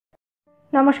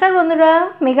नमस्कार बंधुरा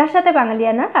मेघार साथे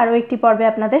बांगालियाना आरो एकटी पर्वे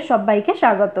आपनादेर सबाइके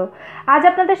स्वागत। आज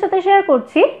आपनादेर साथे शेयर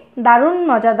करछि दारुण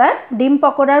मजादार डिम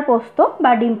पकोड़ार पोस्तो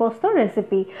बा डिम पोस्तोर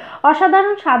रेसिपि।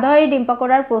 असाधारण स्वाद हय डिम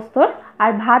पकोड़ार पोस्तोर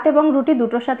और भात एबं रुटी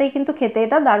दुटोर साथेई किन्तु खेते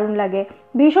एटा दारुण लागे।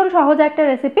 भीषण सहज एकटा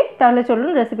रेसिपि। ताहले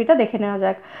चलुन रेसिपिटा देखे नेওয়া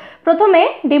যাক। प्रथमे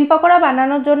डिम पकोड़ा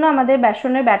बानानोर जोन्नो आमादेर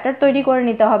बेसনের बैटर तैरी करे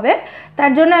निते हबे।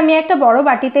 तार जोन्नो आमि एकटा बड़ो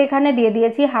बाटिते एखाने दिये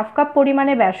दियेछि हाफ कप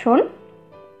परिमाणे बेसन।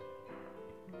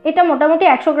 এটা মোটামুটি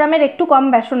 100 গ্রামের একটু কম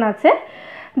বেসন আছে।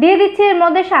 দিয়ে দিচ্ছি এর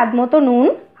মধ্যে স্বাদ মতো নুন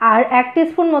আর 1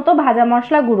 টিস্পুন মতো ভাজা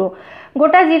মশলা গুঁড়ো,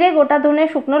 গোটা জিরে, গোটা ধনে,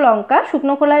 শুকনো লঙ্কা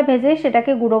শুকনো খোলায় ভেজে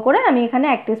সেটাকে গুঁড়ো করে আমি এখানে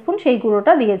 1 টিস্পুন সেই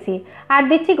গুঁড়োটা দিয়েছি। আর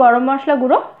দিচ্ছি গরম মশলা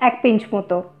গুঁড়ো 1 পিঞ্চ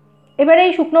মতো। এবারে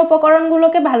এই শুকনো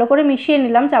উপকরণগুলোকে ভালো করে মিশিয়ে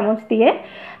নিলাম চামচ দিয়ে।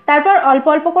 তারপর অল্প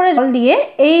অল্প করে জল দিয়ে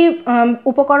এই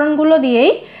উপকরণগুলো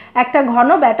দিয়েই একটা ঘন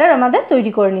ব্যাটার আমাদের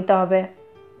তৈরি করে নিতে হবে।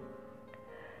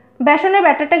 बेसনের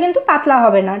ব্যাটারটা কিন্তু পাতলা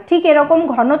হবে না, ঠিক এরকম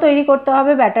ঘন তৈরি করতে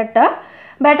হবে ব্যাটারটা।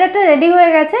 ব্যাটারটা রেডি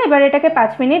হয়ে গেছে। এবার এটাকে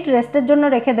 5 মিনিট রেস্টের জন্য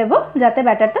রেখে দেব যাতে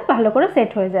ব্যাটারটা ভালো করে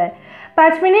সেট হয়ে যায়।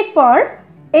 5 মিনিট পর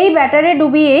এই ব্যাটারে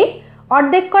ডুবিয়েই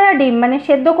অর্ধেক করা ডিম, মানে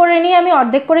সেদ্ধ করে নিয়ে আমি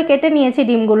অর্ধেক করে কেটে নিয়েছি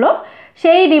ডিমগুলো,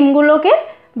 সেই ডিমগুলোকে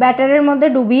ব্যাটারের মধ্যে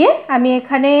ডুবিয়ে আমি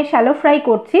এখানে শ্যালো ফ্রাই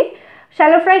করছি।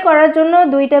 শ্যালো ফ্রাই করার জন্য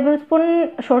 2 টেবিল স্পুন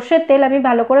সরষের তেল আমি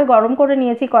ভালো করে গরম করে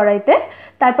নিয়েছি কড়াইতে।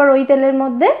 তারপর ওই তেলের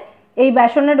মধ্যে এই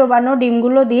বেসনে ডোবানো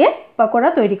ডিমগুলো দিয়ে পকোড়া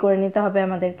তৈরি করে নিতে হবে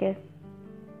আমাদেরকে।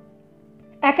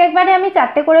 এক একবারে আমি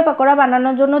 4টে করে পকোড়া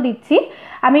বানানোর জন্য দিচ্ছি।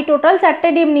 আমি টোটাল 4টে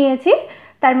ডিম নিয়েছি,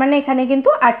 তার মানে এখানে কিন্তু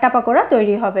 8টা পকোড়া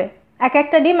তৈরি হবে। এক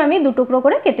একটা ডিম আমি 2 টুকরো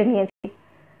করে কেটে নিয়েছি।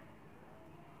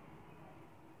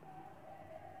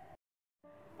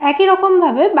 একই রকম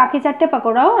ভাবে বাকি 4টে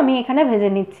পকোড়াও আমি এখানে ভেজে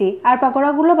নিচ্ছি। আর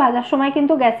পকোড়াগুলো ভাজার সময়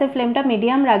কিন্তু গ্যাসের ফ্লেমটা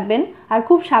মিডিয়াম রাখবেন আর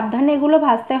খুব সাবধানে এগুলো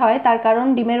ভাজতে হয়, তার কারণ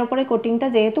ডিমের ওপরে কোটিংটা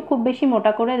যেহেতু খুব বেশি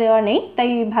মোটা করে দেওয়া নেই, তাই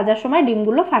ভাজার সময়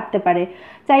ডিমগুলো ফাটতে পারে।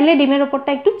 চাইলে ডিমের ওপরটা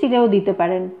একটু চিড়েও দিতে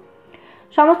পারেন।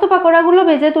 সমস্ত পকোড়াগুলো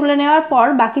ভেজে তুলে নেওয়ার পর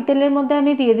বাকি তেলের মধ্যে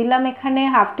আমি দিয়ে দিলাম এখানে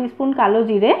হাফ টিস্পুন কালো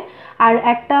জিরে আর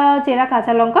একটা চেরা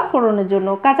কাঁচা লঙ্কা ফোড়নের জন্য।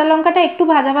 কাঁচা লঙ্কাটা একটু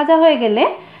ভাজা ভাজা হয়ে গেলে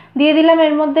দিয়ে দিলাম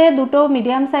এর মধ্যে 2টো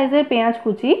মিডিয়াম সাইজের পেঁয়াজ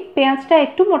কুচি। পেঁয়াজটা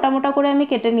একটু মোটা মোটা করে আমি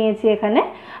কেটে নিয়েছি এখানে।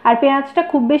 আর পেঁয়াজটা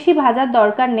খুব বেশি ভাজার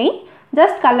দরকার নেই,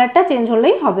 জাস্ট কালারটা চেঞ্জ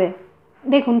হলেই হবে।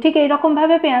 দেখুন ঠিক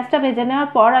এইরকমভাবে পেঁয়াজটা ভেজে নেওয়ার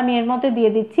পর আমি এর মধ্যে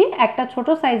দিয়ে দিচ্ছি একটা ছোট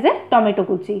সাইজের টমেটো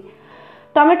কুচি।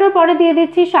 টমেটোর পরে দিয়ে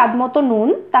দিচ্ছি স্বাদ মতো নুন,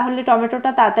 তাহলে টমেটোটা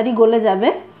তাড়াতাড়ি গলে যাবে।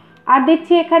 আর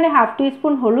দিচ্ছি এখানে হাফ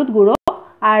টিস্পুন হলুদ গুঁড়ো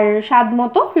আর স্বাদ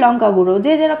মতো লঙ্কা গুঁড়ো।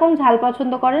 যে যেরকম ঝাল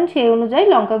পছন্দ করেন সেই অনুযায়ী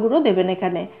লঙ্কা গুঁড়ো দেবেন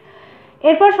এখানে।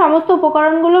 এরপর সমস্ত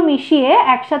উপকরণগুলো মিশিয়ে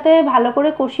একসাথে ভালো করে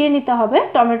কষিয়ে নিতে হবে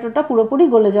টমেটোটা পুরোপুরি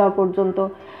গলে যাওয়া পর্যন্ত।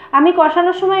 আমি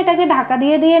কষানোর সময় এটাকে ঢাকা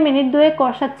দিয়ে দিয়ে মিনিট 2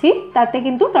 কষাচ্ছি, তাতে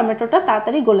কিন্তু টমেটোটা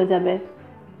তাড়াতাড়ি গলে যাবে।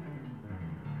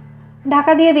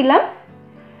 ঢাকা দিয়ে দিলাম।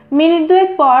 মিনিট 2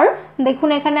 পর দেখুন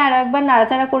এখানে আরও একবার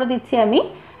নাড়াচাড়া করে দিচ্ছি আমি।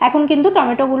 এখন কিন্তু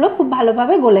টমেটোগুলো খুব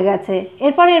ভালোভাবে গলে গেছে।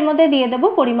 এরপর এর মধ্যে দিয়ে দেব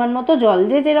পরিমাণ মতো জল।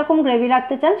 যে যেরকম গ্রেভি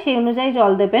রাখতে চান সেই অনুযায়ী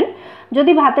জল দেবেন।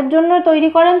 যদি ভাতের জন্য তৈরি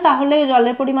করেন তাহলে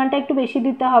জলের পরিমাণটা একটু বেশি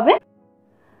দিতে হবে,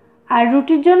 আর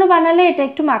রুটির জন্য বানালে এটা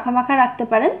একটু মাখা মাখা রাখতে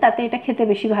পারেন, তাতে এটা খেতে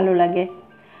বেশি ভালো লাগে।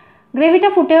 গ্রেভিটা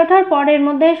ফুটে ওঠার পর এর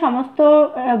মধ্যে সমস্ত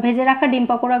ভেজে রাখা ডিম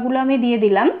পকোড়াগুলো আমি দিয়ে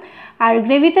দিলাম। আর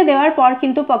গ্রেভিতে দেওয়ার পর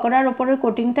কিন্তু পকোড়ার ওপরের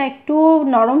কোটিংটা একটু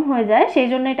নরম হয়ে যায়, সেই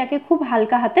জন্য এটাকে খুব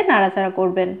হালকা হাতে নাড়াচাড়া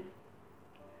করবেন।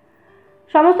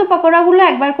 সমস্ত পকোড়াগুলো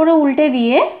একবার করে উল্টে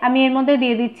দিয়ে আমি এর মধ্যে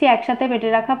দিয়ে দিচ্ছি একসাথে বেটে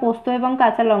রাখা পোস্ত এবং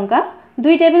কাঁচা লঙ্কা।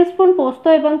 2 টেবিল স্পুন পোস্ত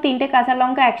এবং 3টে কাঁচা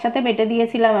লঙ্কা একসাথে বেটে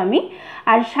দিয়েছিলাম আমি।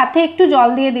 আর সাথে একটু জল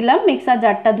দিয়ে দিলাম মিক্সার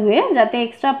জারটা ধুয়ে, যাতে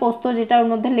এক্সট্রা পোস্ত যেটা ওর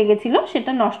মধ্যে লেগেছিল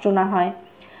সেটা নষ্ট না হয়।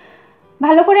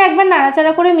 ভালো করে একবার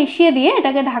নাড়াচাড়া করে মিশিয়ে দিয়ে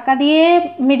এটাকে ঢাকা দিয়ে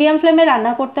মিডিয়াম ফ্লেমে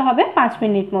রান্না করতে হবে 5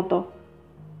 মিনিট মতো।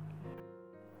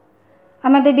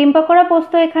 আমাদের ডিম পকোড়া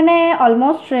পোস্ত এখানে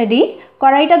অলমোস্ট রেডি।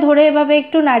 কড়াইটা ধরে এভাবে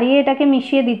একটু নাড়িয়ে এটাকে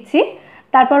মিশিয়ে দিচ্ছি।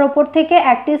 তারপর ওপর থেকে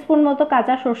 1 টিস্পুন মতো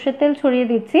কাঁচা সর্ষের তেল ছড়িয়ে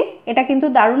দিচ্ছি। এটা কিন্তু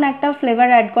দারুণ একটা ফ্লেভার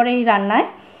অ্যাড করে এই রান্নায়।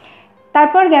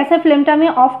 তারপর গ্যাসের ফ্লেমটা আমি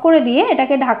অফ করে দিয়ে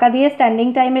এটাকে ঢাকা দিয়ে স্ট্যান্ডিং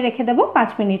টাইমে রেখে দেবো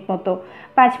 5 মিনিট মতো।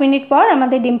 5 মিনিট পর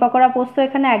আমাদের ডিম পকোড়া পোস্ত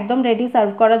এখানে একদম রেডি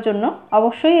সার্ভ করার জন্য।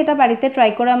 অবশ্যই এটা বাড়িতে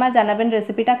ট্রাই করে আমায় জানাবেন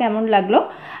রেসিপিটা কেমন লাগলো।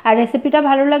 আর রেসিপিটা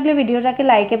ভালো লাগলে ভিডিওটাকে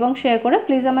লাইক এবং শেয়ার করে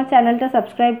প্লিজ আমার চ্যানেলটা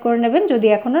সাবস্ক্রাইব করে নেবেন যদি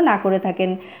এখনও না করে থাকেন।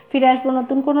 ফিরে আসবো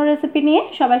নতুন কোনো রেসিপি নিয়ে।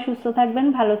 সবাই সুস্থ থাকবেন,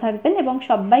 ভালো থাকবেন এবং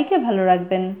সবাইকে ভালো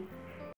রাখবেন।